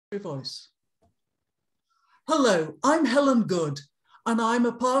Voice. Hello, I'm Helen Good, and I'm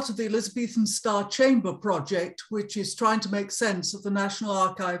a part of the Elizabethan Star Chamber project, which is trying to make sense of the National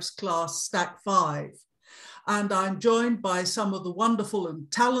Archives class STAC 5. And I'm joined by some of the wonderful and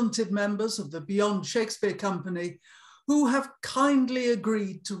talented members of the Beyond Shakespeare Company who have kindly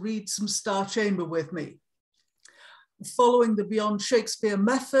agreed to read some Star Chamber with me. Following the Beyond Shakespeare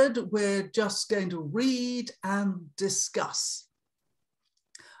method, we're just going to read and discuss.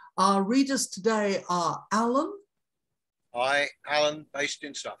 Our readers today are Alan. Hi, Alan, based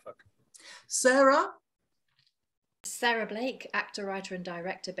in Suffolk. Sarah. Sarah Blake, actor, writer and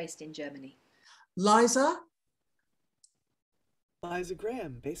director based in Germany. Liza. Liza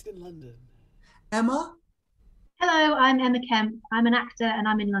Graham, based in London. Emma. Hello, I'm Emma Kemp. I'm an actor and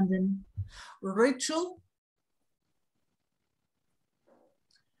I'm in London. Rachael.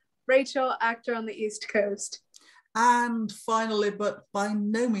 Rachael, actor on the East Coast. And finally, but by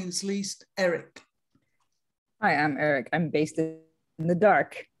no means least, Eric. Hi, I'm Eric. I'm based in the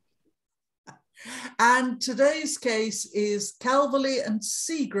dark. And today's case is Calveley and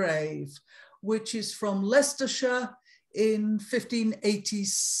Seagrave, which is from Leicestershire in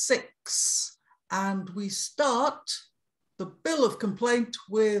 1586. And we start the bill of complaint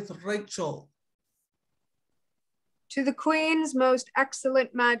with Rachael. To the Queen's most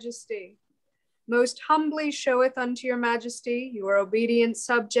excellent Majesty, most humbly showeth unto your Majesty your obedient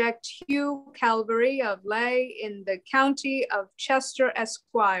subject Hugh Calveley of Leigh in the county of Chester,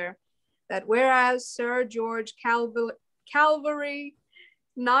 Esquire, that whereas Sir George Calveley,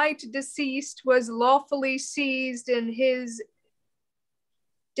 knight deceased, was lawfully seized in his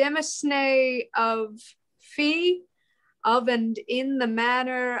demesne of fee of and in the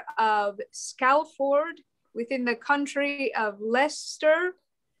manor of Scalford within the country of Leicester,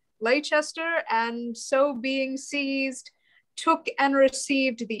 and so being seized, took and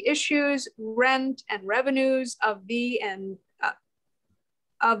received the issues, rent, and revenues of the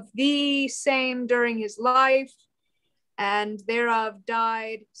same during his life, and thereof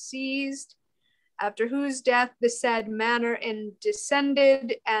died seized, after whose death the said manor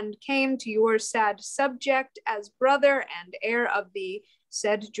descended and came to your sad subject as brother and heir of the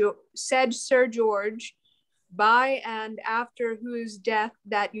said Sir George, by and after whose death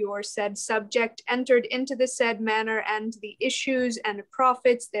that your said subject entered into the said manor, and the issues and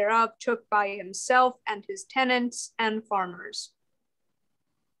profits thereof took by himself and his tenants and farmers.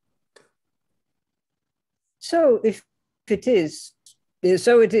 So if it is, if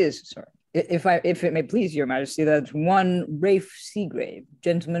it may please your Majesty, that one Rafe Seagrave,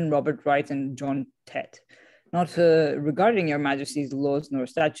 gentleman Robert Wryght and John Tette, not regarding your Majesty's laws nor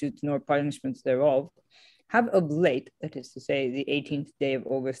statutes nor punishments thereof, have of late, that is to say, the 18th day of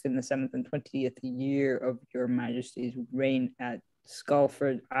August in the 7th and 20th year of your Majesty's reign at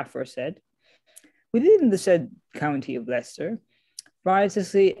Scalford aforesaid, within the said county of Leicester,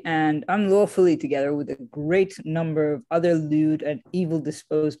 riotously and unlawfully, together with a great number of other lewd and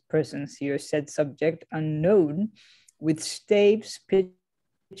evil-disposed persons, your said subject, unknown, with staves,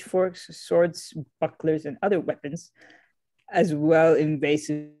 pitchforks, swords, bucklers, and other weapons, as well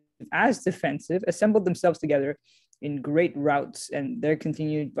invasive as defensive, assembled themselves together in great routs, and there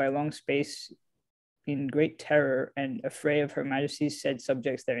continued by a long space in great terror and affray of her Majesty's said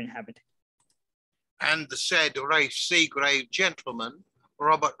subjects their inhabiting. And the said Rafe Seagrave gentlemen,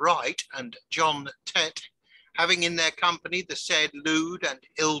 Robert Wryght and John Tette, having in their company the said lewd and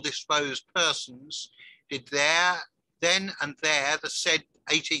ill-disposed persons, did then and there the said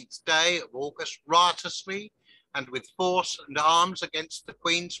 18th day of August riotously, and with force and arms against the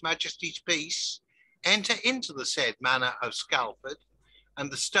Queen's Majesty's peace, enter into the said manor of Scalford,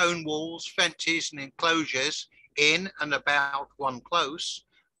 and the stone walls, fences, and enclosures in and about one close,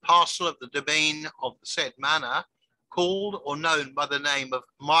 parcel of the domain of the said manor, called or known by the name of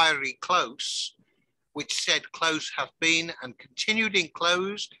Miry Close, which said close hath been and continued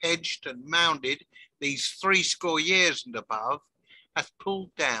enclosed, hedged, and mounded these 80 years and above, hath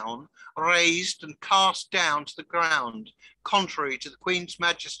pulled down, raised, and cast down to the ground, contrary to the Queen's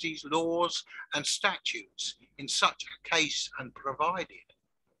Majesty's laws and statutes, in such a case and provided.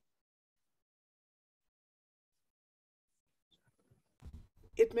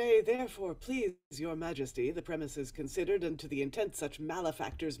 It may therefore please your Majesty, the premises considered, and to the intent such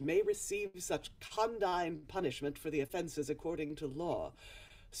malefactors may receive such condign punishment for the offences according to law,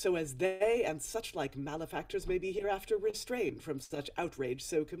 so as they and such like malefactors may be hereafter restrained from such outrage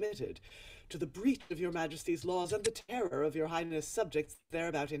so committed, to the breach of your Majesty's laws and the terror of your Highness subjects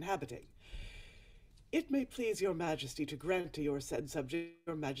thereabout inhabiting. It may please your Majesty to grant to your said subject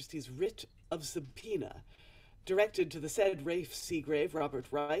your Majesty's writ of subpoena, directed to the said Rafe Seagrave, Robert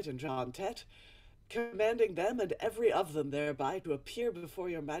Wryght, and John Tette, commanding them and every of them thereby to appear before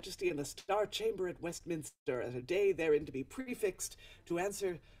your majesty in the Star Chamber at Westminster at a day therein to be prefixed to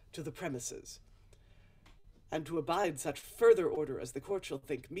answer to the premises, and to abide such further order as the court shall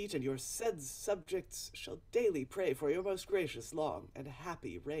think meet, and your said subjects shall daily pray for your most gracious long and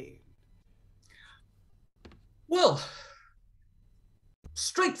happy reign. Well,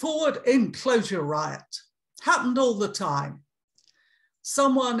 straightforward enclosure riot. Happened all the time.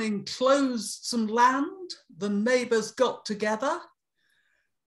 Someone enclosed some land, the neighbours got together,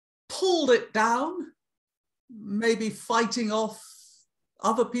 pulled it down, maybe fighting off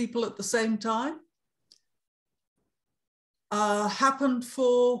other people at the same time. Happened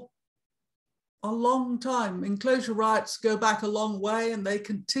for a long time. Enclosure riots go back a long way and they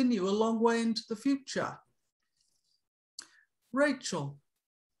continue a long way into the future. Rachael.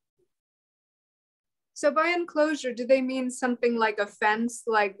 So by enclosure, do they mean something like a fence,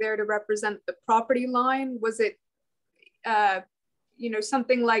 like there to represent the property line? Was it,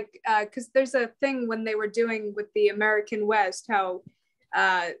 something like, because there's a thing when they were doing with the American West, how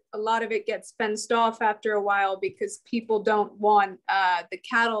a lot of it gets fenced off after a while because people don't want the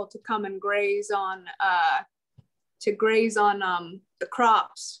cattle to come and graze on, the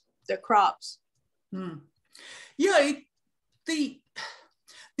crops, their crops. Yeah,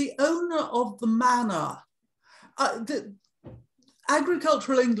 the owner of the manor,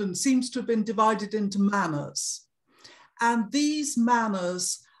 agricultural England seems to have been divided into manors. And these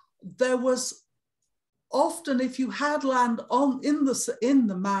manors, there was often, if you had land in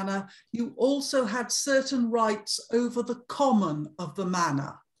the manor, you also had certain rights over the common of the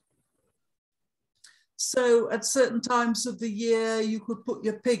manor. So at certain times of the year, you could put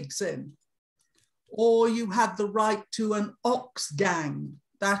your pigs in, or you had the right to an ox gang.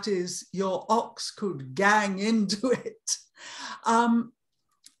 That is, your ox could gang into it. And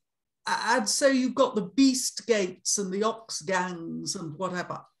so you've got the beast gates and the ox gangs and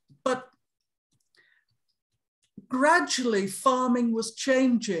whatever. But gradually farming was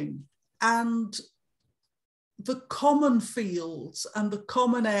changing, and the common fields and the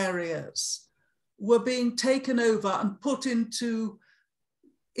common areas were being taken over and put into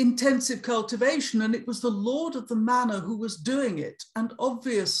intensive cultivation, and it was the lord of the manor who was doing it. And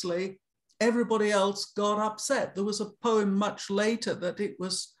obviously everybody else got upset. There was a poem much later that it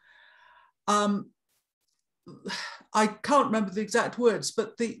was, I can't remember the exact words,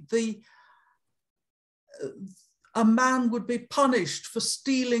 but a man would be punished for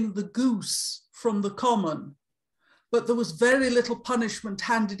stealing the goose from the common, but there was very little punishment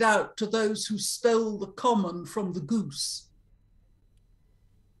handed out to those who stole the common from the goose.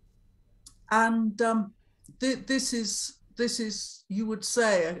 And this is, you would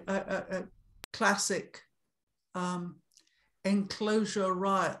say, a classic enclosure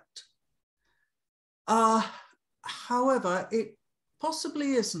riot. However, it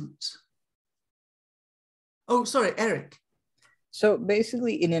possibly isn't. Oh, sorry, Eric. So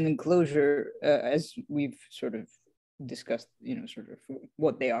basically in an enclosure, as we've sort of discussed, sort of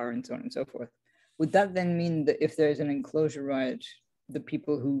what they are and so on and so forth, would that then mean that if there's an enclosure riot, the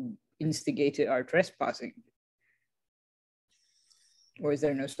people who instigated are trespassing? Or is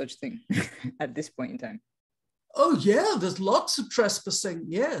there no such thing at this point in time? Oh yeah, there's lots of trespassing,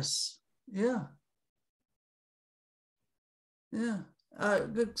 yes. Yeah. Yeah.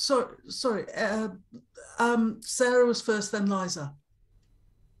 Sorry. Sarah was first, then Liza.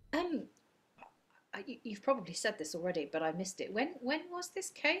 You've probably said this already, but I missed it. When was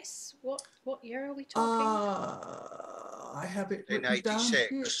this case? What year are we talking? I have it written down here.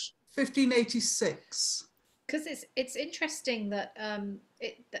 1586. Because it's interesting that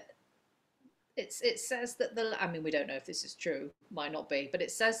it says that we don't know if this is true, might not be, but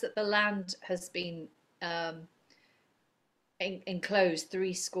it says that the land has been enclosed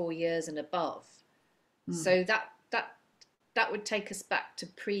 70 years and above. So that would take us back to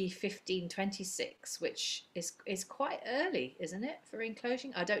pre-1526, which is quite early, isn't it, for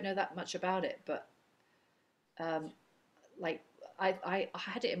enclosing? I don't know that much about it, but I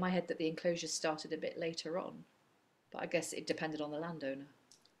had it in my head that the enclosure started a bit later on, but I guess it depended on the landowner.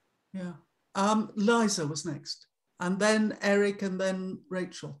 Yeah. Liza was next, and then Eric, and then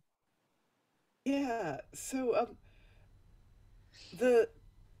Rachael. Yeah, so the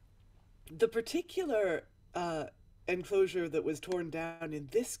particular enclosure that was torn down in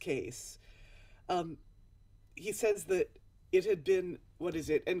this case, he says that it had been,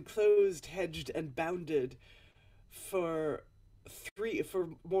 enclosed, hedged, and bounded for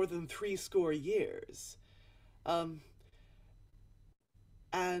more than 70 years.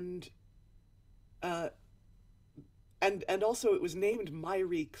 And And also it was named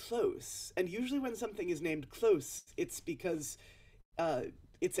Myrie Close. And usually when something is named close, it's because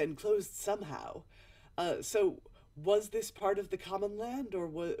it's enclosed somehow. So was this part of the common land, or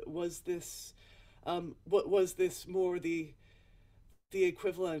was this more the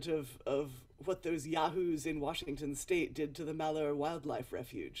equivalent of what those yahoos in Washington State did to the Malheur Wildlife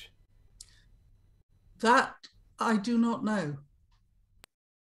Refuge? That I do not know.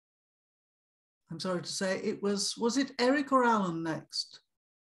 I'm sorry to say. It was it Eric or Alan next?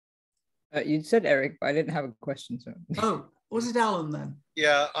 You said Eric, but I didn't have a question. So. Oh, was it Alan then?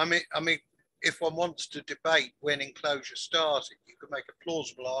 Yeah, I mean, if one wants to debate when enclosure started, you could make a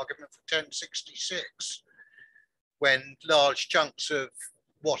plausible argument for 1066, when large chunks of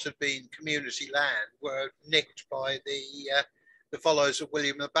what had been community land were nicked by the followers of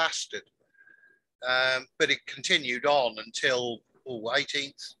William the Bastard. But it continued on until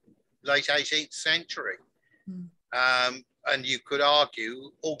late 18th century. And you could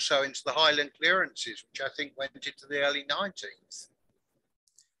argue also into the Highland clearances, which I think went into the early 19th.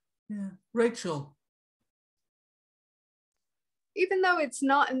 Yeah. Rachael. Even though it's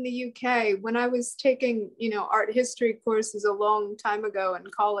not in the UK, when I was taking, art history courses a long time ago in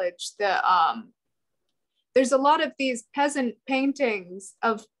college, there's a lot of these peasant paintings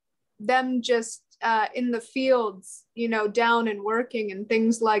of them just in the fields, down and working and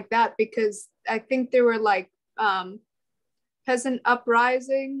things like that, because I think there were like peasant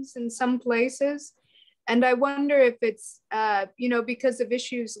uprisings in some places. And I wonder if it's, because of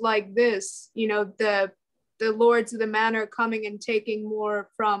issues like this, the lords of the manor coming and taking more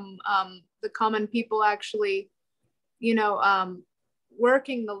from the common people actually,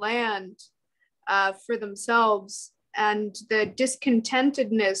 working the land for themselves, and the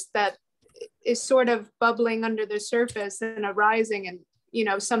discontentedness that is sort of bubbling under the surface and arising, and,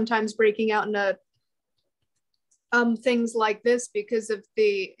 sometimes breaking out into things like this because of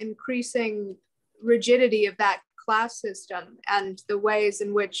the increasing rigidity of that class system and the ways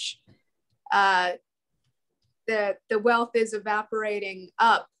in which the wealth is evaporating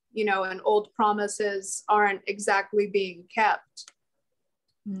up, and old promises aren't exactly being kept.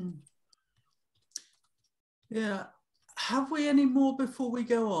 Yeah. Have we any more before we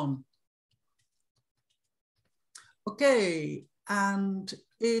go on? Okay, and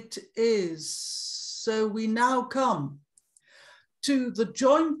it is, so we now come to the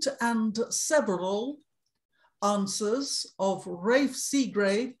joint and several answers of Rafe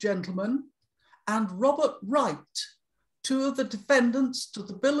Seagrave, gentleman, and Robert Wryght, two of the defendants to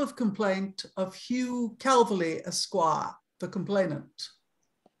the bill of complaint of Hugh Calveley, Esquire, the complainant.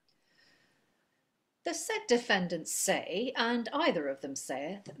 The said defendants say, and either of them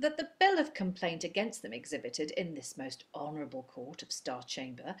saith, that the bill of complaint against them exhibited in this most honourable court of Star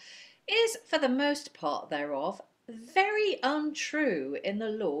Chamber is, for the most part thereof, very untrue in the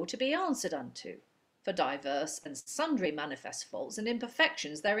law to be answered unto, for divers and sundry manifest faults and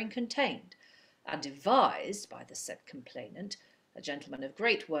imperfections therein contained, and devised by the said complainant, a gentleman of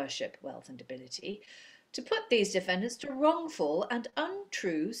great worship, wealth, and ability, to put these defendants to wrongful and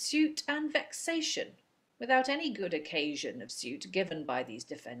untrue suit and vexation, without any good occasion of suit given by these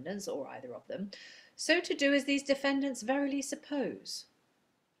defendants, or either of them, so to do as these defendants verily suppose.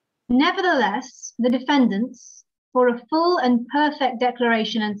 Nevertheless, the defendants, for a full and perfect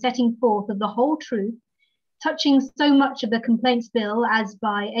declaration and setting forth of the whole truth, touching so much of the complaints bill as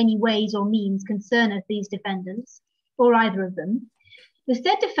by any ways or means concerneth these defendants, or either of them, the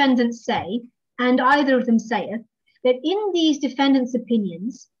said defendants say, and either of them saith, that in these defendants'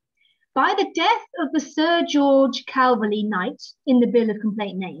 opinions, by the death of the Sir George Calveley Knight in the bill of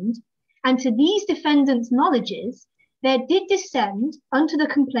complaint named, and to these defendants' knowledges, there did descend unto the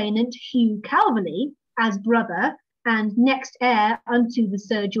complainant Hugh Calveley, as brother and next heir unto the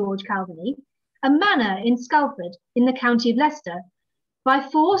Sir George Calveley, a manor in Scalford in the county of Leicester, by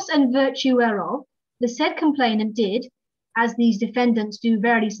force and virtue whereof the said complainant did, as these defendants do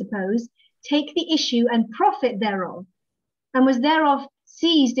verily suppose, take the issue and profit thereof, and was thereof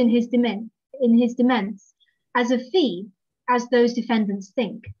seized in his demesne as a fee, as those defendants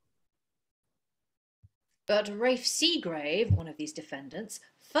think. But Rafe Seagrave, one of these defendants,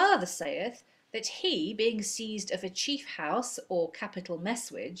 further saith that he, being seized of a chief house or capital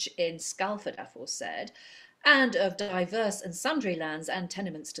messuage in Scalford aforesaid, and of divers and sundry lands and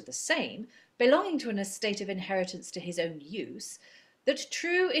tenements to the same, belonging to an estate of inheritance to his own use, that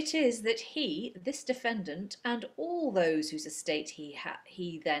true it is that he, this defendant, and all those whose estate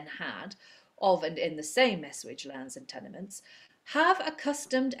he then had, of and in the same messuage lands and tenements, have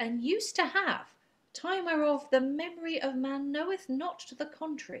accustomed and used to have, time whereof the memory of man knoweth not to the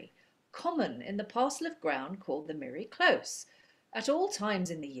contrary, common in the parcel of ground called the Mirry Close, at all times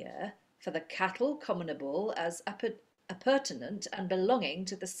in the year, for the cattle commonable as appurtenant and belonging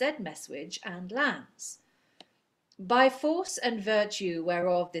to the said messuage and lands. By force and virtue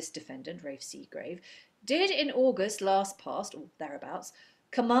whereof this defendant, Ralph Seagrave, did in August last past, or thereabouts,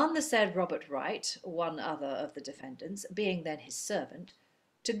 command the said Robert Wryght, one other of the defendants, being then his servant,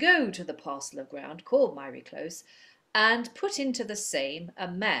 to go to the parcel of ground called Mirry Close, and put into the same a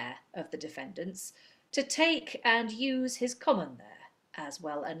mare of the defendants, to take and use his common there, as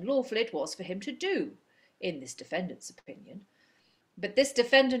well and lawful it was for him to do, in this defendant's opinion. But this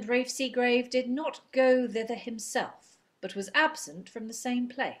defendant Ralph Seagrave did not go thither himself, but was absent from the same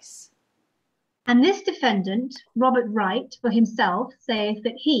place. And this defendant, Robert Wryght, for himself, saith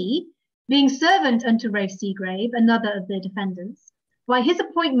that he, being servant unto Ralph Seagrave, another of the defendants, by his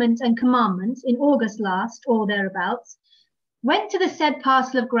appointment and commandment in August last, or thereabouts, went to the said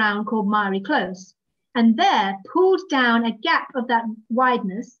parcel of ground called Mirry Close, and there pulled down a gap of that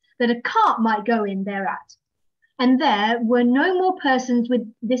wideness that a cart might go in thereat. And there were no more persons with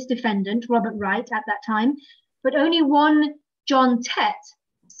this defendant, Robert Wryght, at that time, but only one John Tette,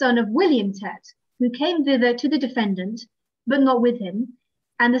 son of William Tette, who came thither to the defendant, but not with him.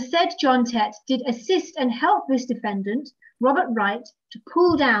 And the said John Tette did assist and help this defendant, Robert Wryght, to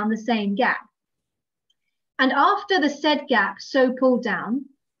pull down the same gap. And after the said gap so pulled down,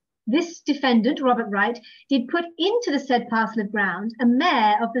 this defendant, Robert Wryght, did put into the said parcel of ground a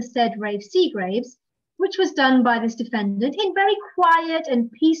mare of the said Ralph Seagrave's, which was done by this defendant in very quiet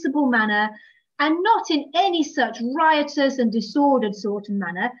and peaceable manner, and not in any such riotous and disordered sort of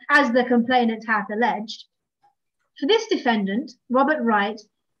manner as the complainant hath alleged. For this defendant, Robert Wryght,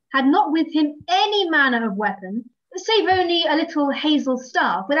 had not with him any manner of weapon, save only a little hazel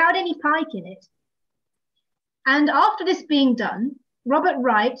staff without any pike in it. And after this being done, Robert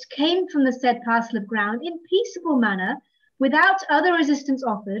Wryght came from the said parcel of ground in peaceable manner, without other resistance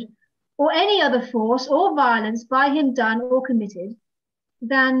offered, or any other force or violence by him done or committed,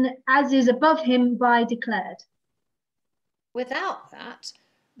 than as is above him by declared. Without that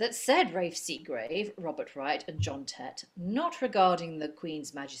said Ralph Seagrave, Robert Wryght, and John Tette, not regarding the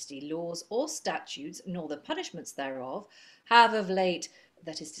Queen's Majesty laws or statutes, nor the punishments thereof, have of late,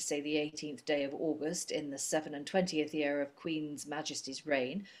 that is to say the 18th day of August, in the 27th year of Queen's Majesty's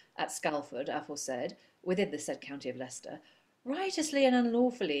reign, at Scalford, aforesaid, within the said county of Leicester, riotously and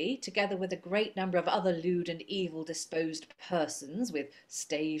unlawfully, together with a great number of other lewd and evil-disposed persons, with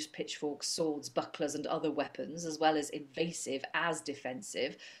staves, pitchforks, swords, bucklers, and other weapons, as well as invasive as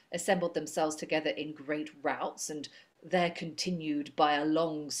defensive, assembled themselves together in great routs, and there continued by a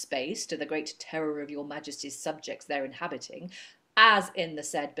long space, to the great terror of your Majesty's subjects there inhabiting, as in the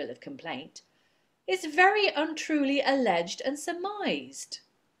said bill of complaint, is very untruly alleged and surmised.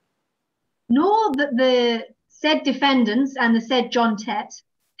 Nor that the said defendants and the said John Tette,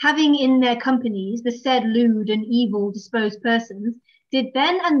 having in their companies the said lewd and evil disposed persons, did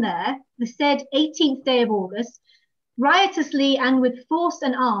then and there, the said 18th day of August, riotously and with force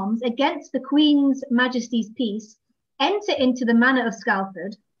and arms against the Queen's Majesty's peace, enter into the manor of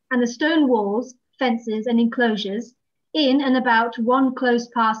Scalford, and the stone walls, fences, and enclosures, in and about one close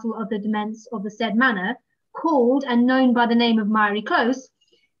parcel of the demesne of the said manor, called and known by the name of Mirry Close,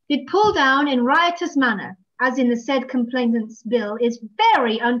 did pull down in riotous manner, as in the said complainant's bill is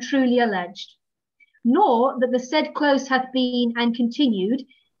very untruly alleged, nor that the said close hath been and continued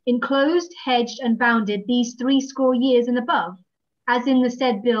enclosed, hedged, and bounded these 80 years and above, as in the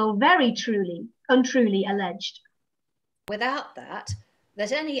said bill very untruly alleged. Without that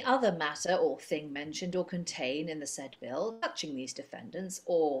any other matter or thing mentioned or contained in the said bill touching these defendants,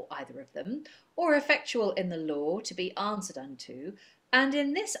 or either of them, or effectual in the law to be answered unto, and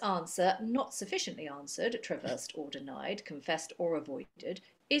in this answer not sufficiently answered, traversed or denied, confessed or avoided,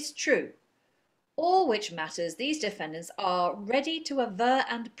 is true. All which matters these defendants are ready to aver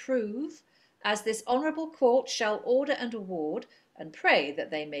and prove, as this honourable court shall order and award, and pray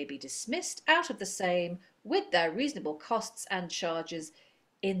that they may be dismissed out of the same, with their reasonable costs and charges,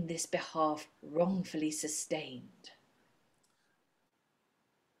 in this behalf wrongfully sustained.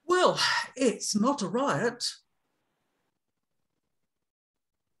 Well, it's not a riot,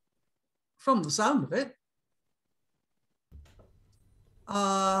 from the sound of it.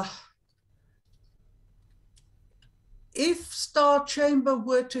 If Star Chamber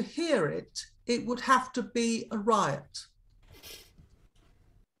were to hear it, it would have to be a riot.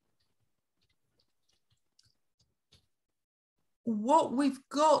 What we've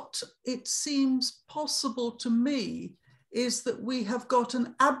got, it seems possible to me, is that we have got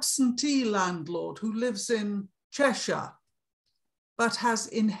an absentee landlord who lives in Cheshire, but has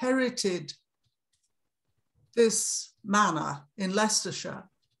inherited this manor in Leicestershire,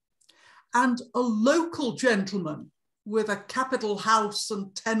 and a local gentleman with a capital house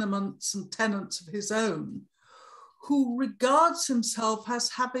and tenements and tenants of his own, who regards himself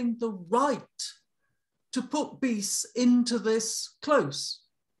as having the right to put beasts into this close.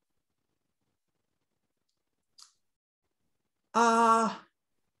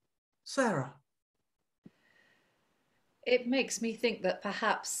 Sarah. It makes me think that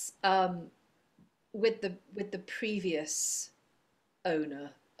perhaps with the previous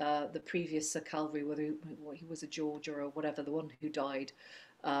owner, the previous Sir Calveley, whether he was a George or whatever, the one who died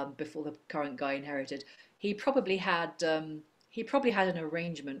before the current guy inherited, he probably had an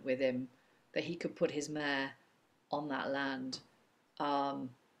arrangement with him that he could put his mare on that land,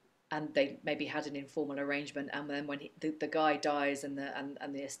 and they maybe had an informal arrangement. And then when the guy dies and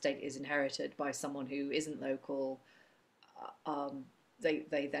the estate is inherited by someone who isn't local,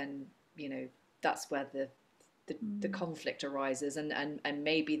 they then, you know, that's where the conflict arises, and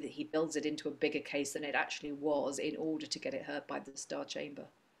maybe that he builds it into a bigger case than it actually was in order to get it heard by the Star Chamber.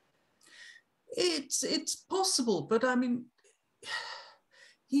 It's possible, but I mean,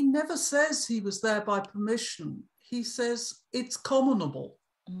 he never says he was there by permission. He says it's commonable.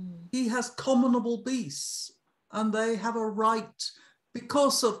 He has commonable beasts, and they have a right,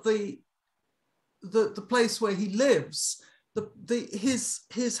 because of the place where he lives.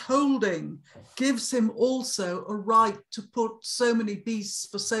 His holding gives him also a right to put so many beasts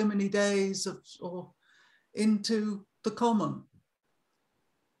for so many days or into the common.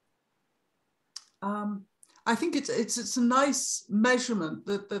 I think it's a nice measurement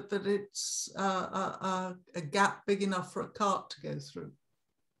that it's a gap big enough for a cart to go through.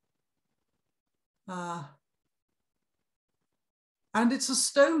 And it's a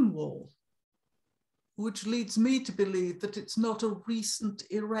stone wall, which leads me to believe that it's not a recent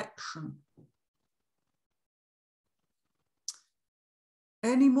erection.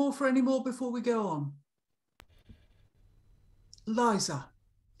 Any more before we go on? Liza.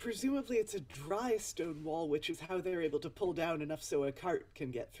 Presumably it's a dry stone wall, which is how they're able to pull down enough so a cart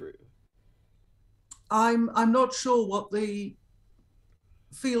can get through. I'm not sure what the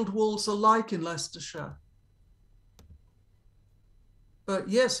field walls are like in Leicestershire, but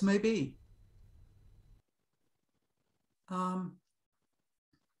yes, maybe.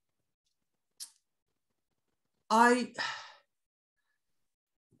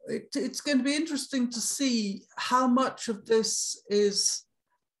 It's going to be interesting to see how much of this is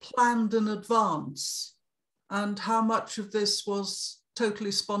planned in advance and how much of this was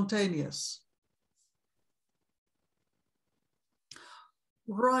totally spontaneous.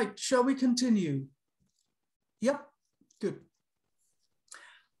 Right, shall we continue? Yep, good.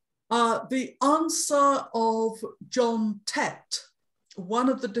 The answer of John Tette, one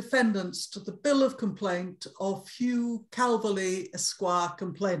of the defendants to the bill of complaint of Hugh Calveley, Esquire,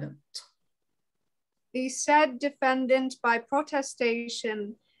 complainant. The said defendant by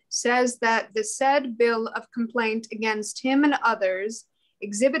protestation says that the said bill of complaint against him and others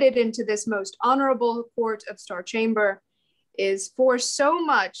exhibited into this most honorable court of Star Chamber is for so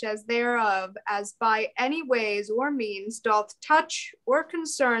much as thereof as by any ways or means doth touch or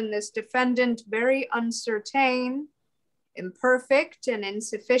concern this defendant very uncertain, imperfect, and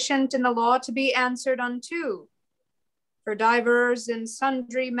insufficient in the law to be answered unto. For divers and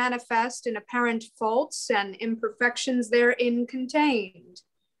sundry manifest and apparent faults and imperfections therein contained,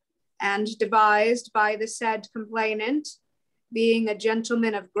 and devised by the said complainant, being a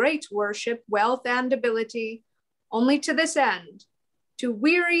gentleman of great worship, wealth, and ability, only to this end, to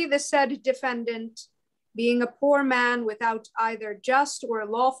weary the said defendant, being a poor man without either just or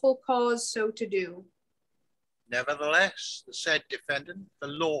lawful cause so to do. Nevertheless, the said defendant, the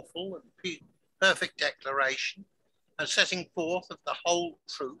lawful and perfect declaration, and setting forth of the whole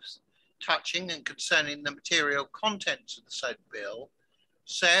truth, touching and concerning the material contents of the said bill,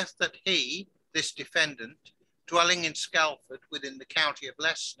 saith that he, this defendant, dwelling in Scalford within the county of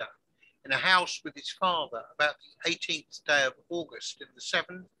Leicester, in a house with his father about the 18th day of August in the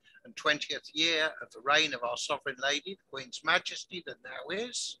 7th and 20th year of the reign of our sovereign lady, the Queen's Majesty that now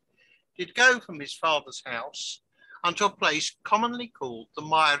is, did go from his father's house unto a place commonly called the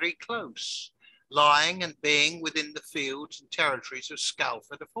Miry Close, lying and being within the fields and territories of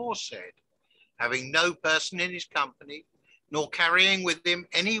Scalford aforesaid, having no person in his company, nor carrying with him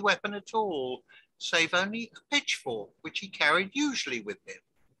any weapon at all, save only a pitchfork, which he carried usually with him.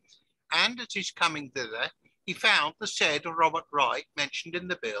 And at his coming thither, he found the said Robert Wryght mentioned in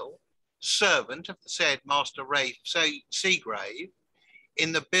the bill, servant of the said Master Seagrave,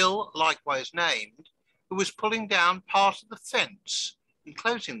 in the bill likewise named, who was pulling down part of the fence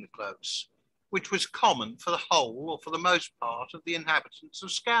enclosing the close, which was common for the whole or for the most part of the inhabitants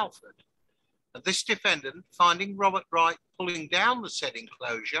of Scalford. And this defendant, finding Robert Wryght pulling down the said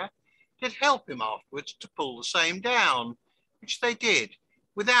enclosure, did help him afterwards to pull the same down, which they did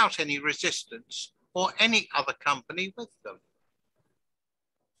without any resistance or any other company with them.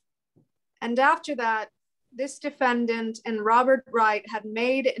 And after that, this defendant and Robert Wryght had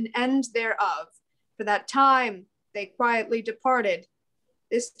made an end thereof. For that time they quietly departed,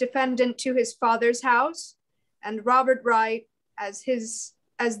 this defendant to his father's house, and Robert Wryght, as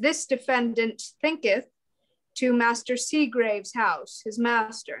this defendant thinketh, to Master Seagrave's house, his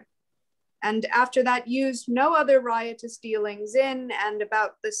master. And after that used no other riotous dealings in and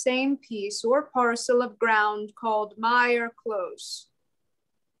about the same piece or parcel of ground called Mire Close.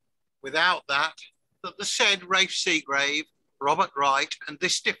 Without that the said Rafe Seagrave, Robert Wryght, and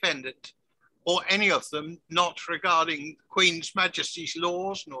this defendant, or any of them not regarding Queen's Majesty's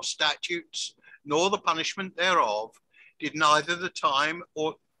laws nor statutes, nor the punishment thereof, did neither the time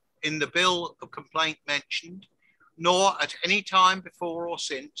or in the bill of complaint mentioned, nor at any time before or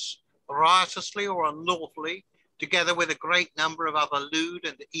since, riotously or unlawfully, together with a great number of other lewd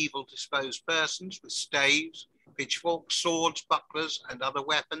and evil disposed persons with staves, pitchforks, swords, bucklers, and other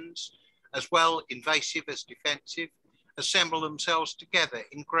weapons, as well invasive as defensive, assemble themselves together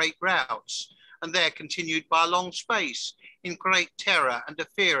in great routs, and there continued by a long space in great terror and a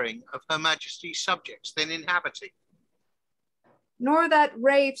fearing of her Majesty's subjects then inhabiting. Nor that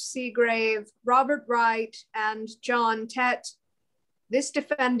Rafe Seagrave, Robert Wryght, and John Tette, this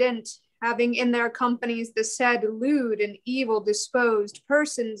defendant, having in their companies the said lewd and evil disposed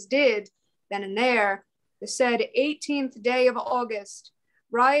persons, did, then and there, the said 18th day of August,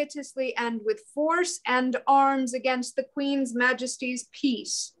 riotously and with force and arms against the Queen's Majesty's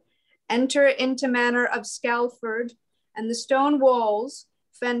peace, enter into manor of Scalford, and the stone walls,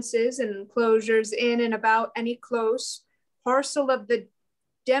 fences, and enclosures in and about any close, parcel of the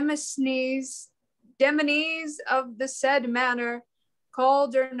demesnes of the said manor,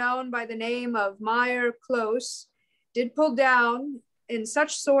 called or known by the name of Mire Close, did pull down in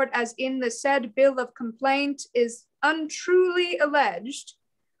such sort as in the said bill of complaint is untruly alleged,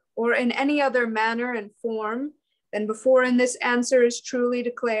 or in any other manner and form than before in this answer is truly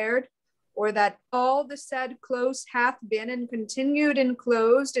declared, or that all the said close hath been and continued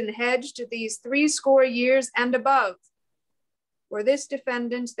enclosed and hedged these 80 years and above. For this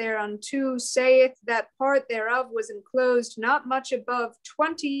defendant thereunto saith that part thereof was enclosed not much above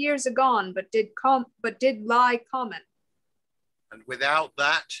 20 years agone, but did lie common. And without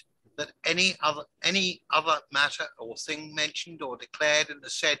that any other matter or thing mentioned or declared in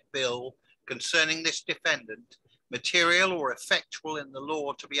the said bill concerning this defendant, material or effectual in the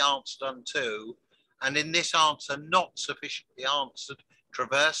law to be answered unto, and in this answer not sufficiently answered,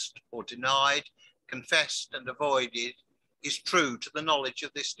 traversed or denied, confessed and avoided, is true to the knowledge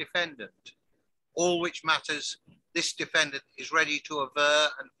of this defendant. All which matters this defendant is ready to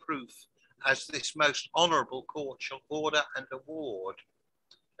aver and proof, as this most honourable court shall order and award,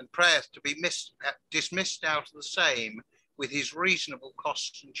 and prayeth to be dismissed out of the same with his reasonable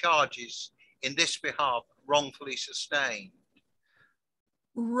costs and charges in this behalf wrongfully sustained.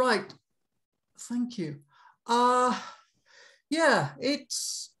 Right, thank you. Yeah,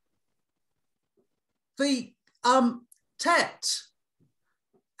 it's the Tette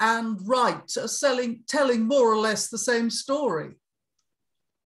and Wryght are telling more or less the same story.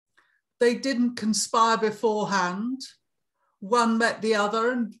 They didn't conspire beforehand. One met the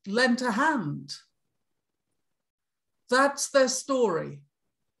other and lent a hand. That's their story.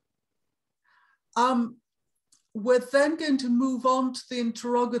 We're then going to move on to the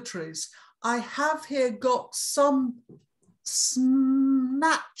interrogatories. I have here got some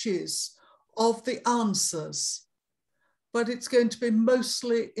snatches of the answers, but it's going to be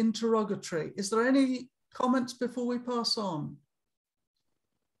mostly interrogatory. Is there any comments before we pass on?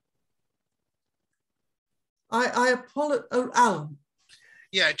 I apologize. Oh, Alan.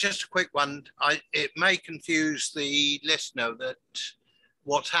 Yeah, just a quick one. It may confuse the listener that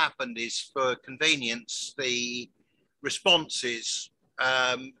what's happened is, for convenience, the responses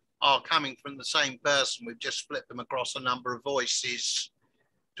are coming from the same person. We've just split them across a number of voices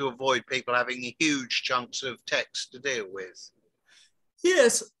to avoid people having huge chunks of text to deal with.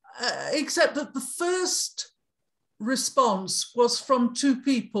 Yes, Except that the first response was from two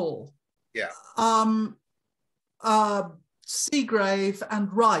people. Yeah. Seagrave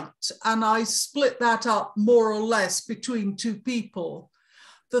and Wryght, and I split that up more or less between two people.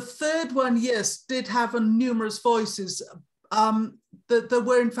 The third one, yes, did have numerous voices. that there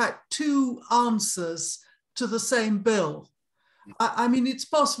were in fact two answers to the same bill. I mean, it's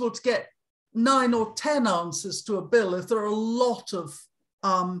possible to get 9 or 10 answers to a bill if there are a lot of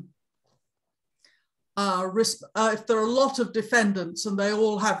if there are a lot of defendants and they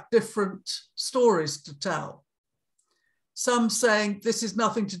all have different stories to tell. Some saying this is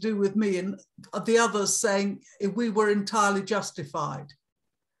nothing to do with me, and the others saying we were entirely justified.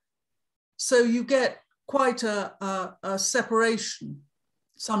 So you get quite a separation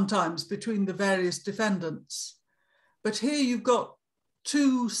sometimes between the various defendants. But here you've got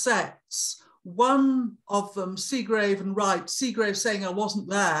two sets, one of them, Seagrave and Wryght, Seagrave saying I wasn't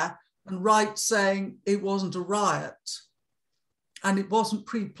there, and Wryght saying it wasn't a riot and it wasn't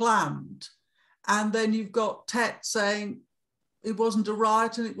pre-planned. And then you've got Tette saying it wasn't a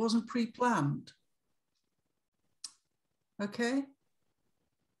riot and it wasn't pre-planned. Okay?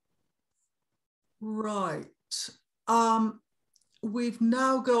 Right. We've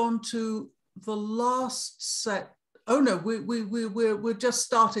now gone to the last set. Oh no, we're just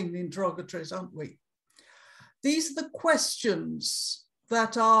starting the interrogatories, aren't we? These are the questions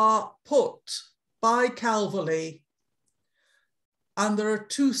that are put by Calveley, and there are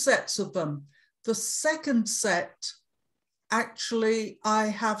two sets of them. The second set, actually, I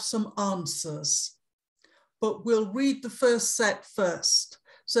have some answers, but we'll read the first set first.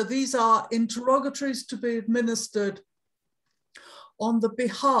 So these are interrogatories to be administered on the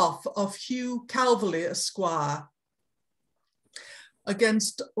behalf of Hugh Calveley, Esquire,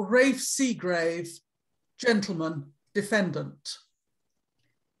 against Rafe Seagrave, gentleman, defendant.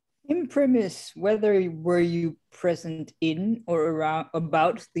 Imprimis, whether were you present in or around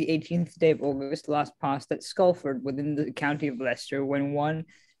about the 18th day of August last past at Scalford within the county of Leicester when one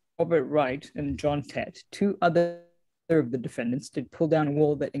Robert Wryght and John Tette, two other of the defendants, did pull down a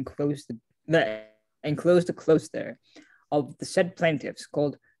wall that enclosed a close there of the said plaintiffs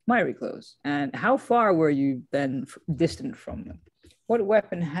called Miry Close, and how far were you then distant from them? What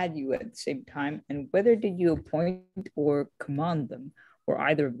weapon had you at the same time, and whether did you appoint or command them, or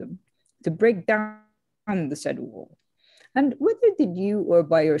either of them, to break down the said wall? And whether did you, or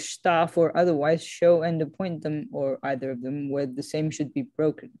by your staff, or otherwise show and appoint them, or either of them, where the same should be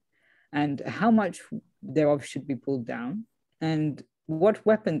broken? And how much thereof should be pulled down? And what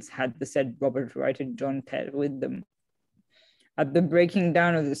weapons had the said Robert Wryght and John Tette with them at the breaking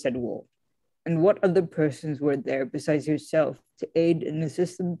down of the said wall? And what other persons were there besides yourself to aid and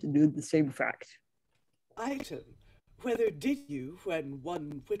assist them to do the same fact? Item, whether did you, when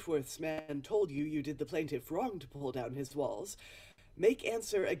one Whitworth's man told you you did the plaintiff wrong to pull down his walls, make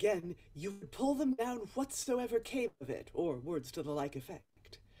answer again, you would pull them down whatsoever came of it, or words to the like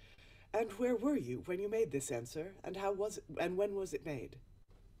effect? And where were you when you made this answer, and how was it, and when was it made?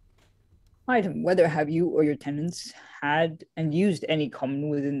 Item, whether have you or your tenants had and used any common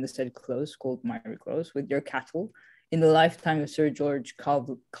within the said close called Miry Close with your cattle in the lifetime of Sir George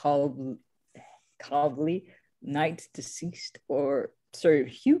Calveley, knight deceased, or Sir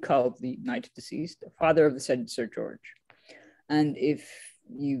Hugh Calveley, knight deceased, father of the said Sir George? And if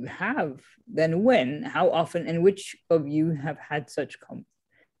you have, then when, how often, and which of you have had such common?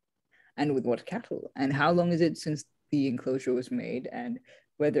 And with what cattle? And how long is it since the enclosure was made? And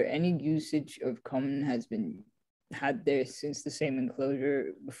whether any usage of common has been had there since the same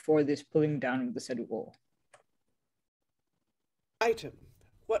enclosure before this pulling down of the said wall? Item,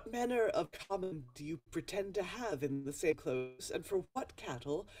 what manner of common do you pretend to have in the same close, and for what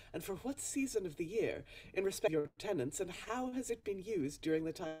cattle, and for what season of the year, in respect of your tenants, and how has it been used during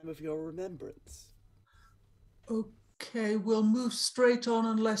the time of your remembrance? Okay, we'll move straight on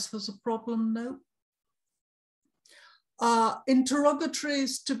unless there's a problem. No.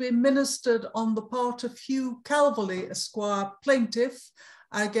 Interrogatories to be administered on the part of Hugh Calveley, Esquire, plaintiff,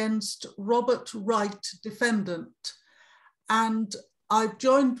 against Robert Wryght, defendant. And I've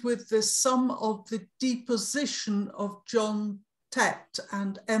joined with this some of the deposition of John Tette,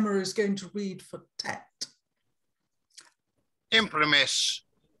 and Emma is going to read for Tette. Imprimis,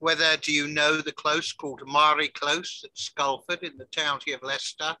 whether do you know the close called Miry Close at Scalford in the county of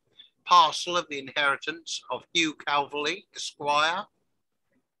Leicester, parcel of the inheritance of Hugh Calveley, Esquire?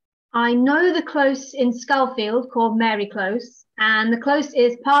 I know the close in Scalfield called Mary Close, and the close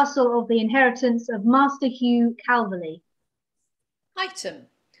is parcel of the inheritance of Master Hugh Calveley. Item,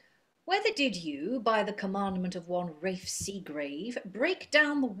 whether did you, by the commandment of one Rafe Seagrave, break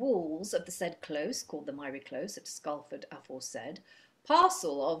down the walls of the said close, called the Miry Close at Scalford aforesaid,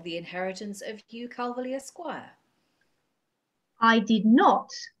 parcel of the inheritance of Hugh Calveley, Esquire? I did not,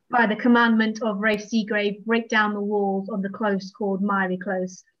 by the commandment of Rafe Seagrave, break down the walls of the close called Miry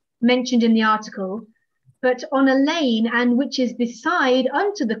Close, mentioned in the article, but on a lane, and which is beside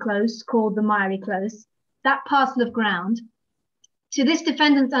unto the close called the Miry Close, that parcel of ground, to this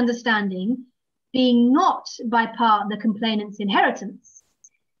defendant's understanding, being not by part the complainant's inheritance.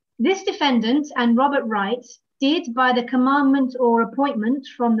 This defendant and Robert Wryght did, by the commandment or appointment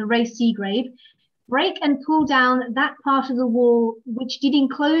from the Rafe Seagrave, break and pull down that part of the wall which did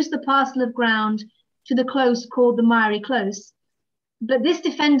enclose the parcel of ground to the close called the Miry Close. But this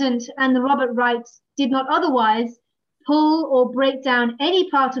defendant and the Robert Wright did not otherwise pull or break down any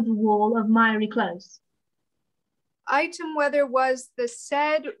part of the wall of Miry Close. Item whether was the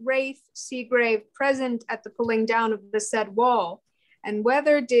said Rafe Seagrave present at the pulling down of the said wall, and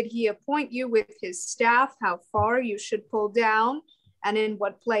whether did he appoint you with his staff how far you should pull down, and in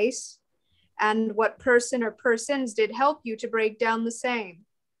what place, and what person or persons did help you to break down the same,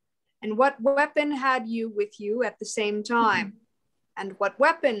 and what weapon had you with you at the same time, and what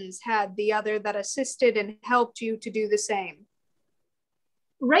weapons had the other that assisted and helped you to do the same.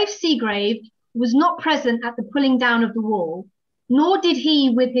 Rafe Seagrave was not present at the pulling down of the wall, nor did he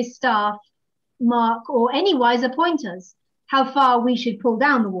with his staff mark or anywise appoint us how far we should pull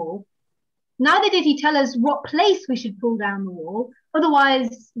down the wall. Neither did he tell us what place we should pull down the wall,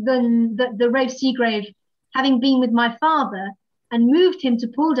 otherwise than the Rafe Seagrave having been with my father and moved him to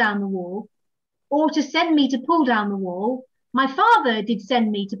pull down the wall, or to send me to pull down the wall, my father did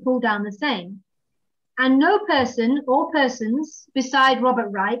send me to pull down the same. And no person or persons beside Robert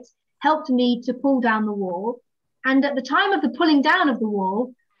Wright helped me to pull down the wall, and at the time of the pulling down of the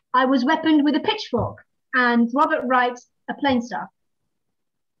wall, I was weaponed with a pitchfork, and Robert Wright a plain staff.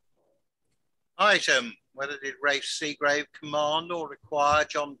 Item, whether did Rafe Seagrave command or require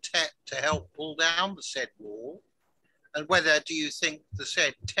John Tette to help pull down the said wall, and whether do you think the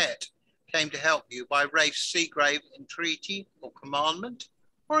said Tette came to help you by Rafe Seagrave entreaty or commandment,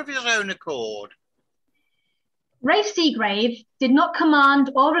 or of his own accord? Rafe Seagrave did not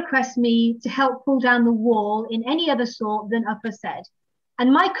command or request me to help pull down the wall in any other sort than aforesaid,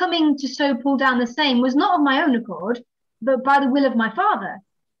 and my coming to so pull down the same was not of my own accord, but by the will of my father,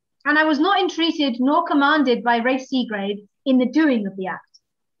 and I was not entreated nor commanded by Rafe Seagrave in the doing of the act.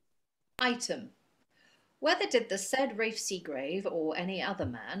 Item, whether did the said Rafe Seagrave or any other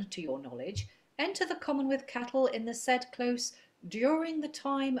man, to your knowledge, enter the common with cattle in the said close during the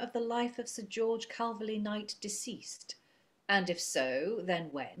time of the life of Sir George Calveley, Knight, deceased? And if so, then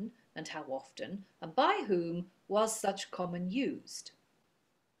when, and how often, and by whom was such common used?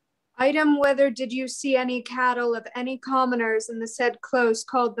 Item whether did you see any cattle of any commoners in the said close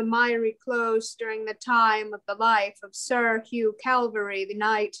called the Miry Close during the time of the life of Sir Hugh Calveley, the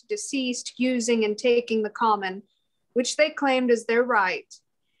knight deceased, using and taking the common, which they claimed as their right?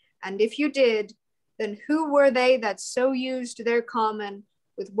 And if you did, then who were they that so used their common?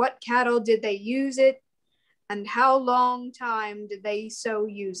 With what cattle did they use it? And how long time did they so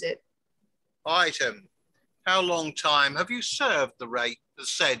use it? Item, how long time have you served the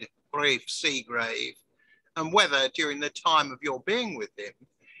said Rafe Seagrave, and whether during the time of your being with him,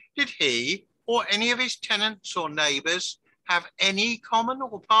 did he or any of his tenants or neighbours have any common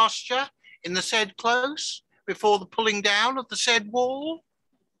or pasture in the said close before the pulling down of the said wall?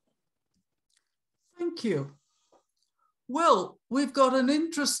 Thank you. Well, we've got an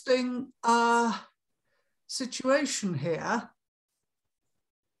interesting situation here.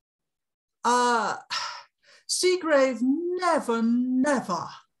 Seagrave never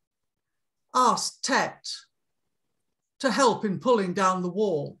asked Tette to help in pulling down the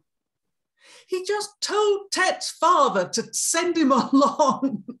wall. He just told Tette's father to send him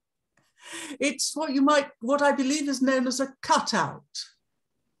along. It's what I believe is known as a cutout.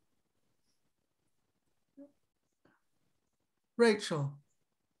 Rachael.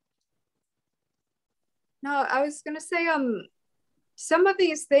 No, I was going to say, some of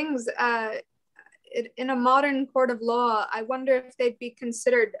these things in a modern court of law, I wonder if they'd be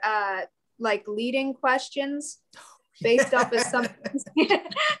considered like leading questions based off assumptions.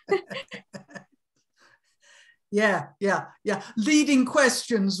 Yeah. Leading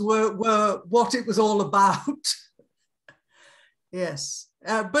questions were what it was all about. Yes,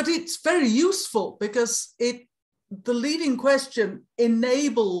 but it's very useful because the leading question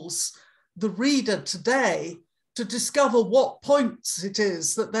enables the reader today to discover what points it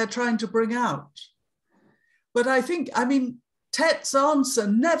is that they're trying to bring out. But I mean, Tette's answer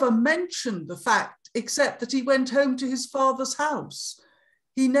never mentioned the fact, except that he went home to his father's house.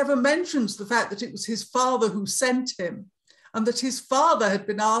 He never mentions the fact that it was his father who sent him and that his father had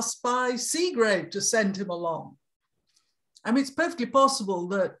been asked by Seagrave to send him along. I mean, it's perfectly possible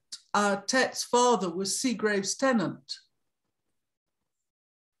that Tette's father was Seagrave's tenant.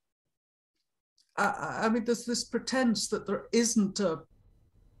 I mean, there's this pretense that there isn't a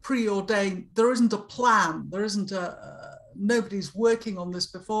preordained, there isn't a plan, there isn't nobody's working on this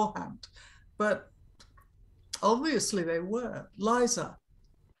beforehand, but obviously they were. Liza.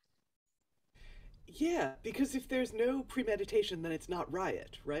 Yeah, because if there's no premeditation, then it's not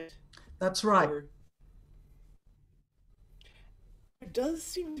riot, right? That's right. There does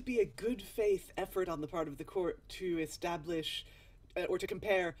seem to be a good faith effort on the part of the court to establish or to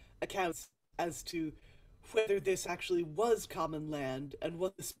compare accounts as to whether this actually was common land and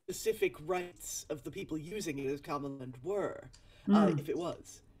what the specific rights of the people using it as common land were, if it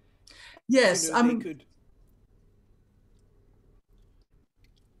was. Yes, I mean,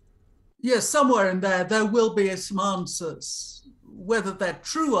 yes, somewhere in there will be some answers. Whether they're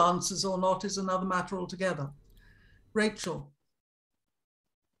true answers or not is another matter altogether. Rachael.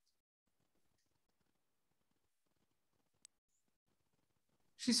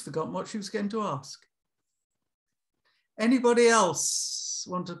 She's forgotten what she was going to ask. Anybody else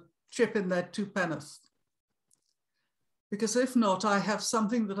want to chip in their two penneth? Because if not, I have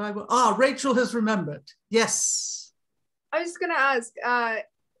something that I will. Rachael has remembered. Yes. I was going to ask,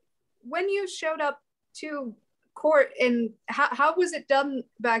 when you showed up to court, how was it done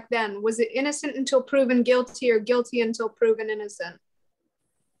back then? Was it innocent until proven guilty or guilty until proven innocent?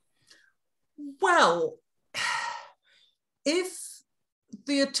 Well, if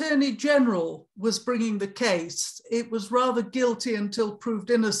the Attorney General was bringing the case, it was rather guilty until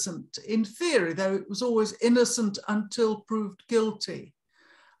proved innocent. In theory, though, it was always innocent until proved guilty.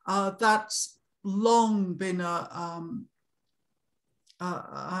 That's long been a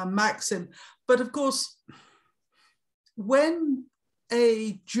maxim. But of course, when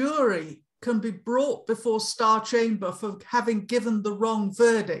a jury can be brought before Star Chamber for having given the wrong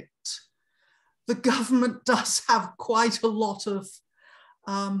verdict, the government does have quite a lot of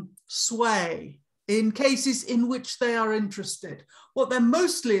sway in cases in which they are interested. What they're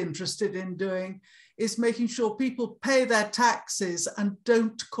mostly interested in doing is making sure people pay their taxes and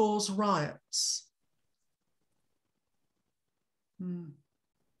don't cause riots.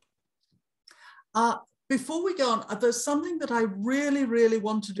 Before we go on, there's something that I really, really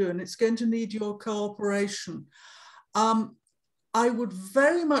want to do, and it's going to need your cooperation. I would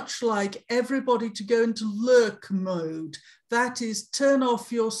very much like everybody to go into lurk mode. That is, turn off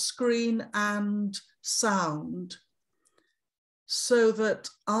your screen and sound so that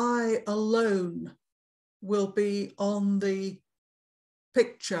I alone will be on the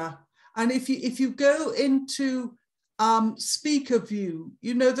picture. And if you go into speaker view,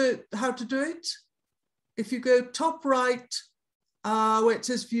 you know how to do it? If you go top right, where it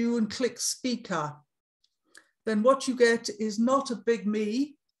says view and click speaker, then what you get is not a big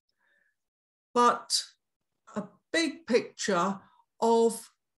me, but a big picture of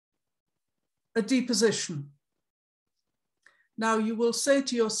a deposition. Now you will say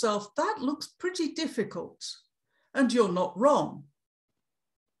to yourself, that looks pretty difficult, and you're not wrong.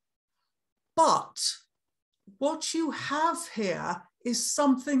 But what you have here is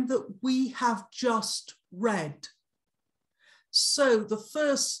something that we have just read. So the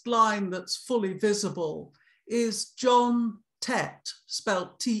first line that's fully visible is John Tette,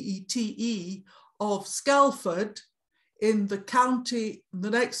 spelled T-E-T-E, of Scalford in the county. The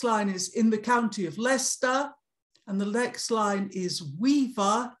next line is in the county of Leicester, and the next line is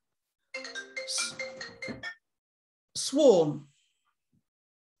Weaver, sworn,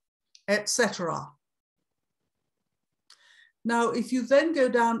 etc. Now, if you then go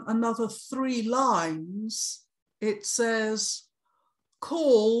down another 3 lines, it says,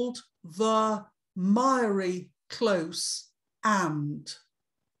 called the miry close and.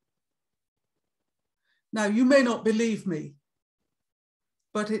 Now, you may not believe me,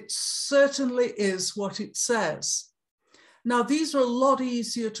 but it certainly is what it says. Now, these are a lot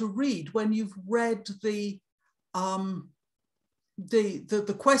easier to read when you've read the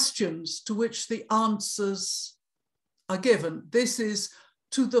questions to which the answers are given. This is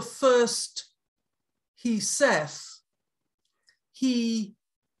to the first he saith, he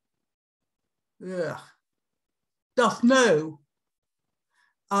doth know,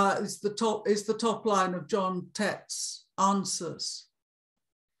 is the top line of John Tette's answers.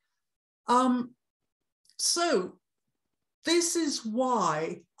 So this is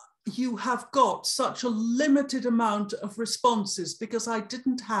why you have got such a limited amount of responses, because I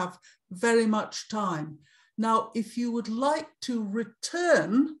didn't have very much time. Now, if you would like to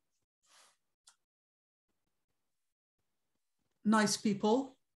return, nice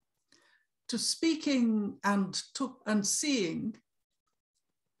people, to speaking and seeing,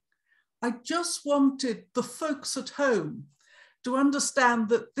 I just wanted the folks at home to understand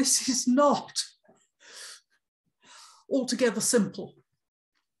that this is not altogether simple.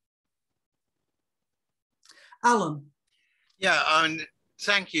 Alan. Yeah,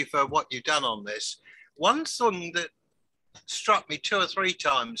 thank you for what you've done on this. One thing that struck me 2 or 3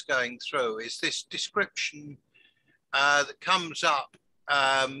 times going through is this description that comes up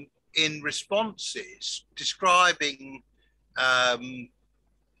in responses describing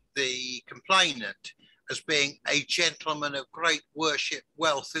the complainant as being a gentleman of great worship,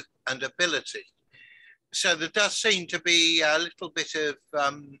 wealth and ability. So there does seem to be a little bit of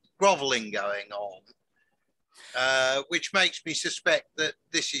grovelling going on, which makes me suspect that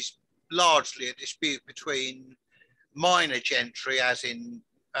this is largely a dispute between minor gentry, as in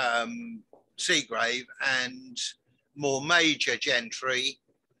Seagrave, and more major gentry,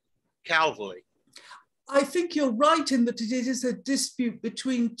 Calveley. I think you're right in that it is a dispute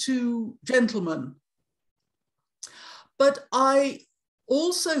between 2 gentlemen. But I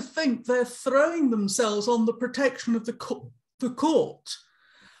also think they're throwing themselves on the protection of the court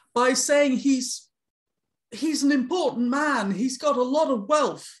by saying he's an important man. He's got a lot of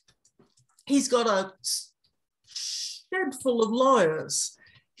wealth. He's got a shed full of lawyers.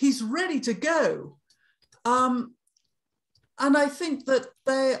 He's ready to go. And I think that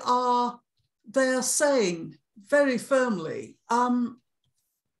they are saying very firmly,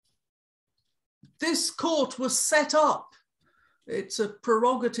 this court was set up. It's a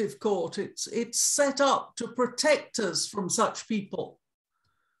prerogative court. It's set up to protect us from such people.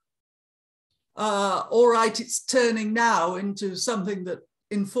 All right, it's turning now into something that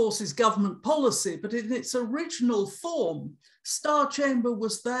enforces government policy, but in its original form, Star Chamber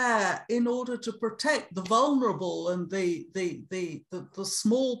was there in order to protect the vulnerable and the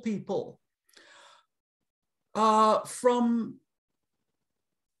small people from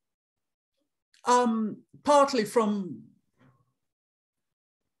partly from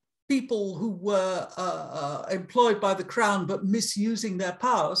people who were employed by the Crown but misusing their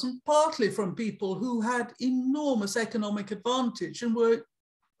powers, and partly from people who had enormous economic advantage and were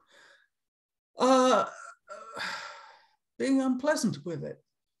being unpleasant with it.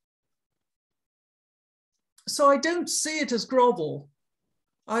 So I don't see it as grovel.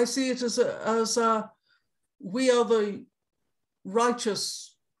 I see it as we are the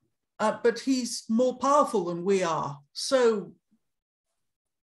righteous, but he's more powerful than we are. So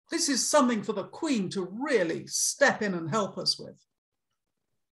this is something for the Queen to really step in and help us with.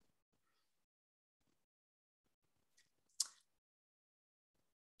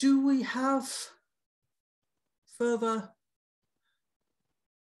 Do we have further?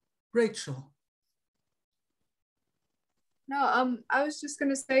 Rachael. No, I was just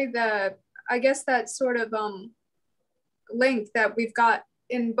gonna say that I guess that sort of link that we've got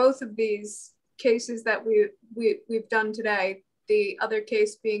in both of these cases that we've done today, the other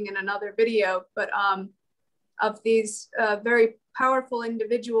case being in another video, but of these very powerful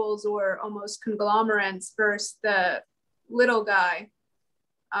individuals or almost conglomerates versus the little guy.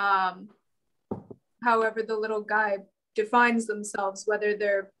 However, the little guy defines themselves, whether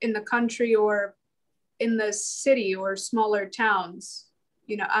they're in the country or in the city or smaller towns.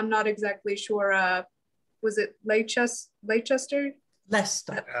 You know, I'm not exactly sure. Was it Leicester?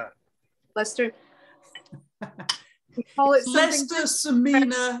 Leicester. Leicester. We call it Leicester,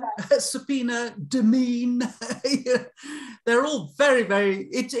 Subpoena, Demean. They're all very, very,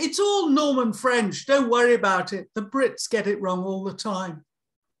 it's all Norman French. Don't worry about it. The Brits get it wrong all the time.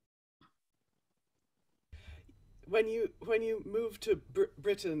 When you move to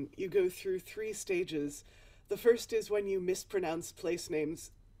Britain, you go through 3 stages. The first is when you mispronounce place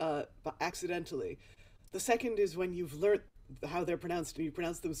names accidentally. The second is when you've learnt how they're pronounced and you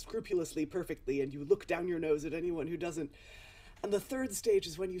pronounce them scrupulously perfectly and you look down your nose at anyone who doesn't. And the third stage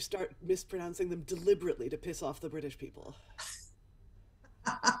is when you start mispronouncing them deliberately to piss off the British people.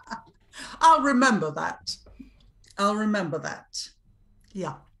 I'll remember that.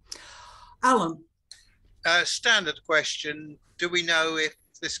 Yeah. Alan. Standard question, do we know if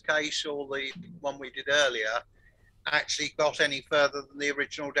this case or the one we did earlier actually got any further than the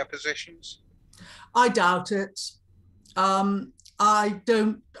original depositions? I doubt it.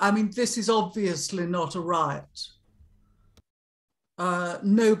 This is obviously not a riot.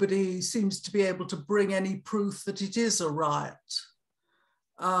 Nobody seems to be able to bring any proof that it is a riot.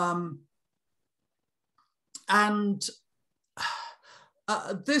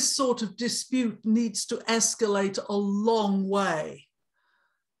 This sort of dispute needs to escalate a long way.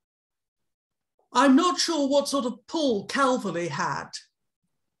 I'm not sure what sort of pull Calveley had.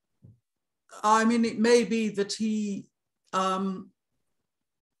 I mean, it may be that he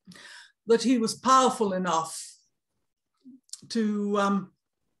was powerful enough to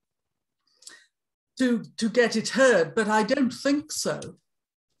to get it heard, but I don't think so.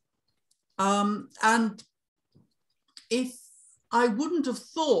 And if I wouldn't have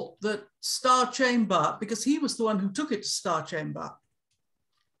thought that Star Chamber, because he was the one who took it to Star Chamber,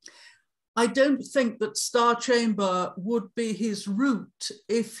 I don't think that Star Chamber would be his route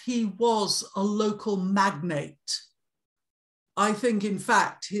if he was a local magnate. I think, in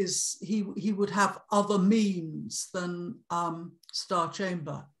fact, he would have other means than Star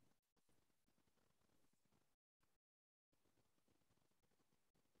Chamber.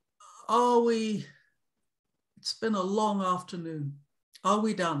 Are we? It's been a long afternoon. Are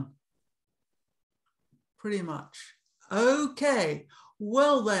we done? Pretty much. Okay.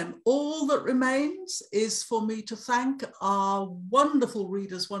 Well then, all that remains is for me to thank our wonderful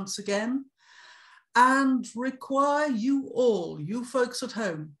readers once again and require you all, you folks at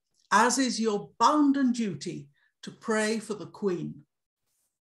home, as is your bounden duty, to pray for the Queen.